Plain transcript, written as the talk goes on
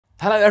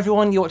Hello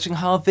everyone, you're watching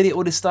Harv Video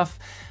Audio Stuff.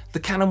 The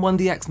Canon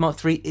 1DX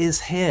MkIII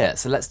is here,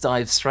 so let's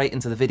dive straight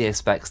into the video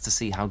specs to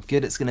see how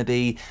good it's going to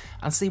be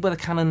and see whether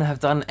Canon have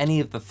done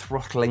any of the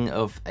throttling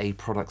of a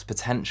product's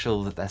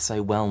potential that they're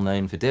so well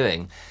known for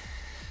doing.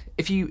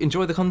 If you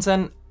enjoy the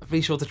content,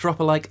 be sure to drop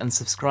a like and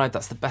subscribe.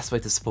 That's the best way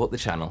to support the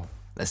channel.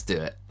 Let's do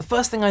it. The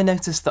first thing I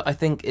noticed that I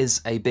think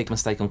is a big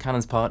mistake on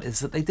Canon's part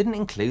is that they didn't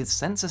include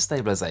sensor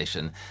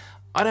stabilization.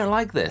 I don't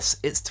like this.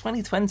 It's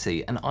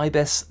 2020 and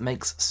IBIS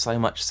makes so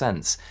much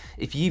sense.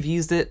 If you've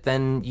used it,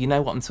 then you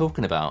know what I'm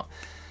talking about.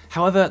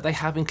 However, they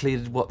have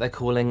included what they're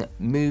calling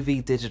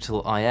Movie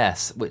Digital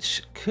IS,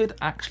 which could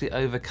actually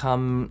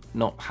overcome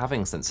not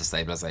having sensor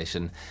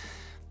stabilization.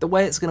 The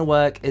way it's going to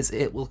work is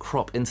it will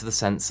crop into the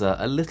sensor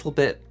a little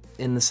bit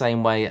in the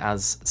same way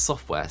as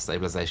software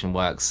stabilization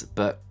works,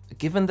 but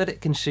given that it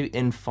can shoot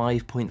in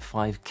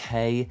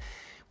 5.5K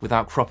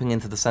without cropping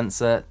into the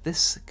sensor,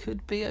 this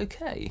could be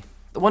okay.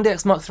 The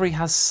 1DX MkIII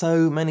has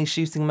so many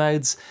shooting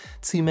modes,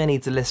 too many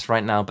to list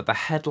right now, but the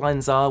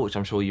headlines are, which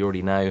I'm sure you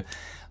already know,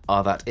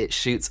 are that it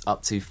shoots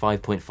up to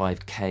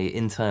 5.5K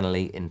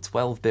internally in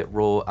 12-bit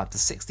RAW up to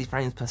 60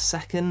 frames per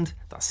second.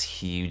 That's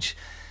huge.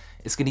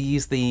 It's going to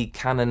use the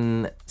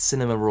Canon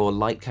Cinema Raw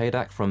Light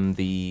codec from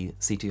the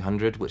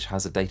C200, which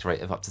has a data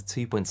rate of up to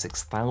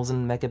 2.6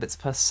 thousand megabits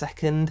per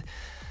second.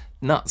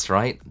 Nuts,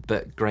 right?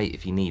 But great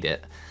if you need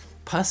it.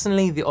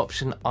 Personally, the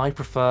option I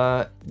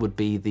prefer would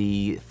be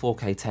the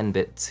 4K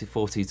 10-bit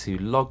 422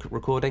 log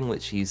recording,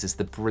 which uses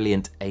the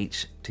brilliant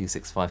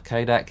H.265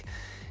 codec,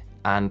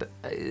 and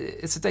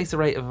it's a data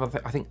rate of,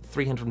 I think,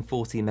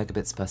 340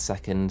 megabits per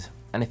second,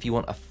 and if you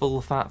want a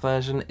full fat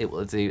version, it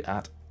will do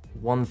at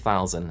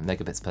 1000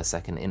 megabits per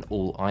second in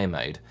all I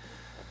mode.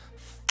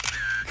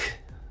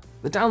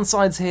 The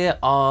downsides here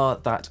are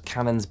that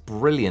Canon's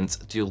brilliant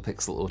dual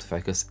pixel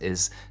autofocus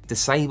is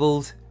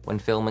disabled when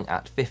filming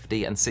at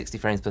 50 and 60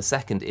 frames per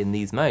second in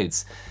these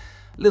modes.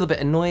 A little bit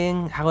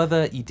annoying,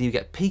 however, you do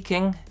get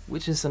peaking,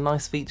 which is a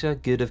nice feature,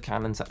 good of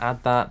Canon to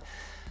add that.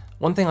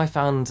 One thing I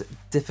found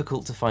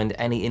difficult to find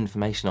any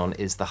information on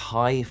is the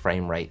high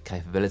frame rate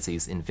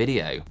capabilities in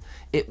video.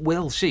 It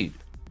will shoot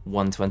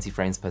 120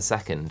 frames per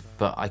second,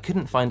 but I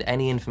couldn't find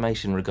any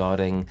information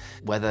regarding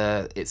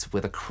whether it's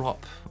with a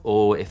crop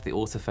or if the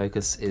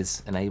autofocus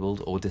is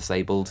enabled or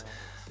disabled.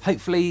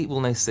 Hopefully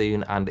we'll know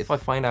soon, and if I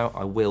find out,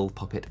 I will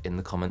pop it in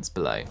the comments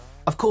below.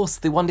 Of course,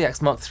 the 1DX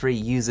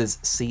MkIII uses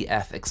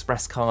CF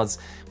Express cards,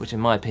 which in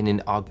my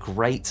opinion are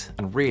great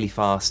and really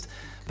fast,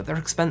 but they're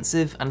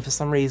expensive, and for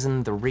some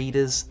reason the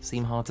readers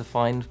seem hard to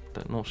find,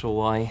 but not sure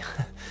why.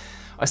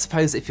 I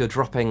suppose if you're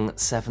dropping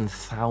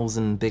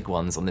 7,000 big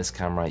ones on this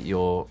camera,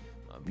 you'll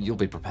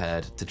be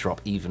prepared to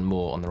drop even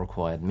more on the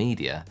required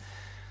media.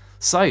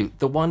 So,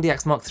 the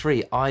 1DX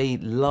MkIII, I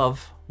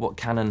love what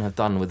Canon have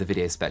done with the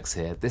video specs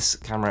here. This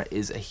camera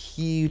is a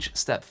huge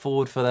step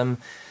forward for them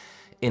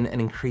in an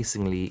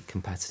increasingly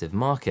competitive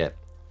market.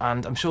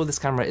 And I'm sure this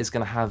camera is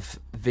going to have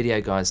video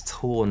guys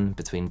torn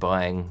between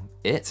buying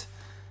it,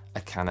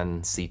 a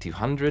Canon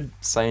C200,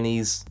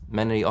 Sony's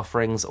many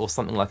offerings, or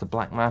something like a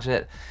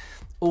Blackmagic.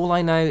 All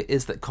I know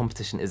is that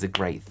competition is a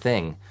great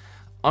thing.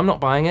 I'm not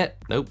buying it,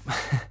 nope.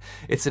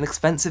 It's an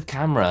expensive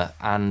camera,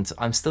 and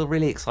I'm still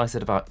really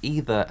excited about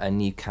either a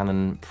new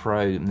Canon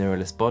Pro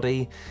mirrorless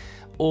body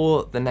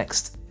or the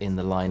next in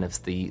the line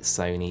of the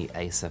Sony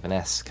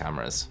A7S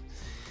cameras.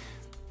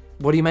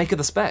 What do you make of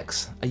the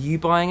specs? Are you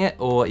buying it,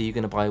 or are you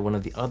going to buy one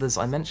of the others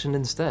I mentioned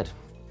instead?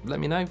 Let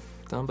me know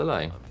down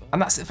below.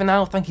 And that's it for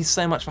now. Thank you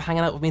so much for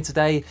hanging out with me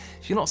today.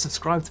 If you're not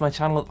subscribed to my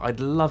channel,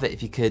 I'd love it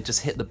if you could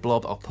just hit the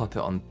blob. I'll pop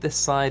it on this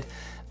side.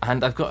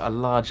 And I've got a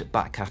large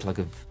back catalogue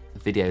of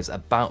videos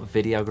about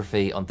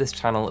videography on this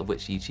channel, of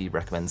which YouTube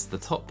recommends the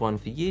top one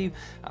for you,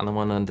 and the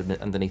one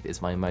underneath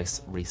is my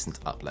most recent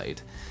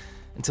upload.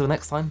 Until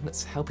next time,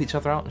 let's help each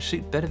other out and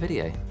shoot better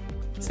video.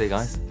 See you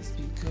guys.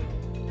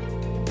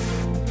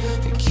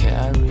 It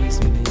carries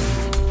me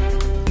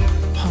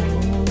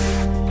home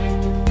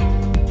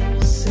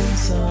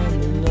since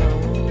I'm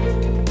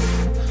alone.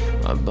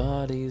 My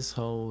body's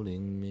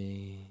holding me.